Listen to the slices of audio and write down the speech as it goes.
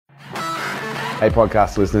Hey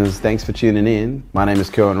podcast listeners, thanks for tuning in. My name is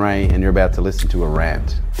Kerwin Ray and you're about to listen to a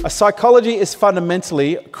rant. A psychology is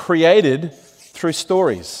fundamentally created through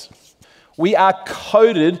stories. We are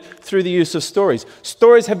coded through the use of stories.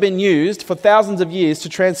 Stories have been used for thousands of years to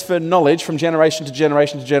transfer knowledge from generation to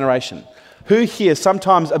generation to generation. Who here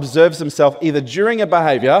sometimes observes himself either during a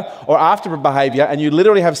behavior or after a behavior and you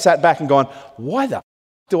literally have sat back and gone, why the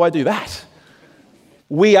do I do that?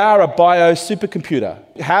 We are a bio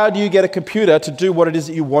supercomputer. How do you get a computer to do what it is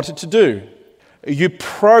that you want it to do? You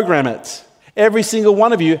program it. Every single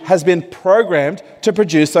one of you has been programmed to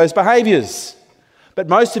produce those behaviors. But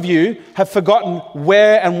most of you have forgotten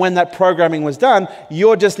where and when that programming was done.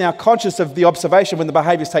 You're just now conscious of the observation when the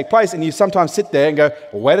behaviors take place, and you sometimes sit there and go,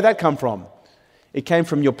 well, where did that come from? It came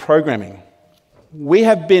from your programming. We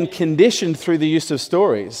have been conditioned through the use of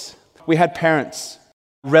stories. We had parents,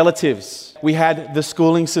 relatives, we had the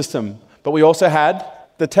schooling system, but we also had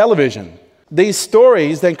the television. These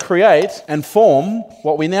stories then create and form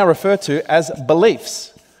what we now refer to as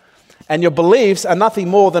beliefs. And your beliefs are nothing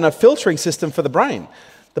more than a filtering system for the brain.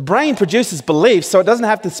 The brain produces beliefs so it doesn't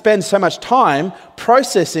have to spend so much time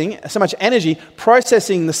processing, so much energy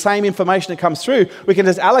processing the same information that comes through. We can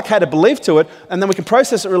just allocate a belief to it and then we can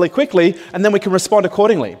process it really quickly and then we can respond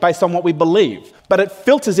accordingly based on what we believe. But it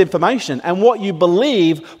filters information, and what you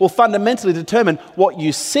believe will fundamentally determine what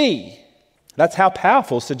you see. That's how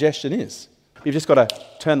powerful suggestion is. You've just got to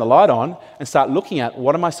turn the light on and start looking at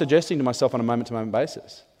what am I suggesting to myself on a moment-to-moment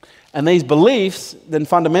basis. And these beliefs then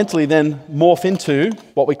fundamentally then morph into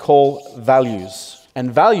what we call values.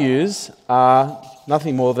 And values are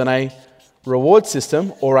nothing more than a reward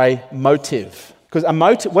system or a motive. Because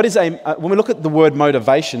when we look at the word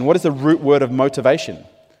motivation, what is the root word of motivation?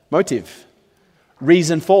 Motive.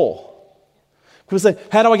 Reason for. People say,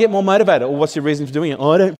 how do I get more motivated? Or what's your reason for doing it?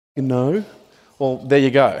 Oh, I don't know. Well, there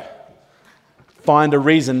you go. Find a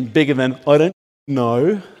reason bigger than, I don't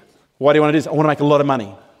know. Why do you want to do this? I want to make a lot of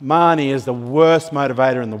money. Money is the worst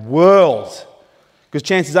motivator in the world. Because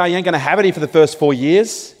chances are you ain't going to have it for the first 4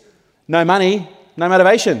 years. No money, no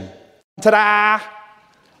motivation. Ta-da!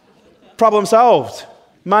 Problem solved.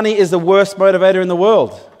 Money is the worst motivator in the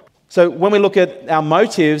world. So when we look at our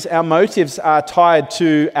motives are tied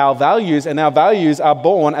to our values, and our values are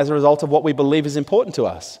born as a result of what we believe is important to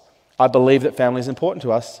us. I believe that family is important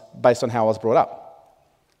to us based on how I was brought up.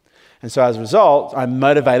 And so as a result, I'm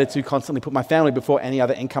motivated to constantly put my family before any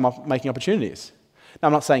other income-making opportunities. Now,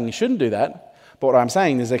 I'm not saying you shouldn't do that, but what I'm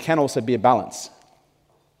saying is there can also be a balance.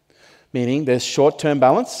 Meaning there's short-term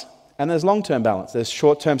balance and there's long-term balance. There's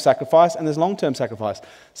short-term sacrifice and there's long-term sacrifice.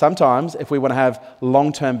 Sometimes, if we want to have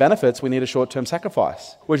long-term benefits, we need a short-term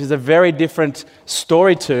sacrifice, which is a very different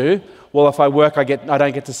story to, well, if I work, I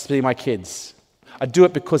don't get to see my kids. I do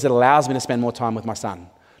it because it allows me to spend more time with my son.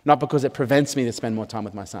 Not because it prevents me to spend more time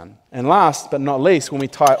with my son. And last but not least, when we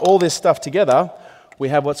tie all this stuff together, we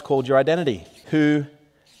have what's called your identity. Who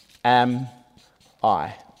am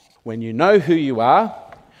I? When you know who you are,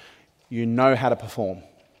 you know how to perform.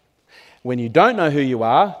 When you don't know who you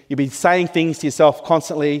are, you'll be saying things to yourself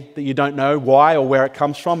constantly that you don't know why or where it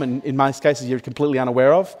comes from, and in most cases you're completely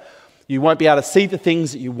unaware of. You won't be able to see the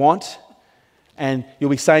things that you want, and you'll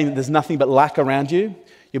be saying that there's nothing but lack around you.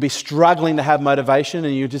 You'll be struggling to have motivation,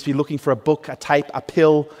 and you'll just be looking for a book, a tape, a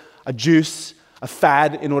pill, a juice, a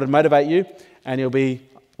fad in order to motivate you. And you'll be,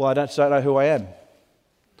 well, I don't know who I am.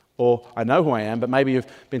 Or I know who I am, but maybe you've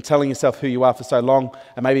been telling yourself who you are for so long,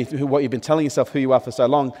 and maybe what you've been telling yourself who you are for so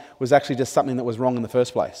long was actually just something that was wrong in the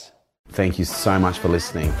first place. Thank you so much for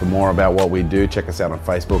listening. For more about what we do, check us out on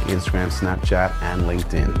Facebook, Instagram, Snapchat, and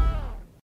LinkedIn.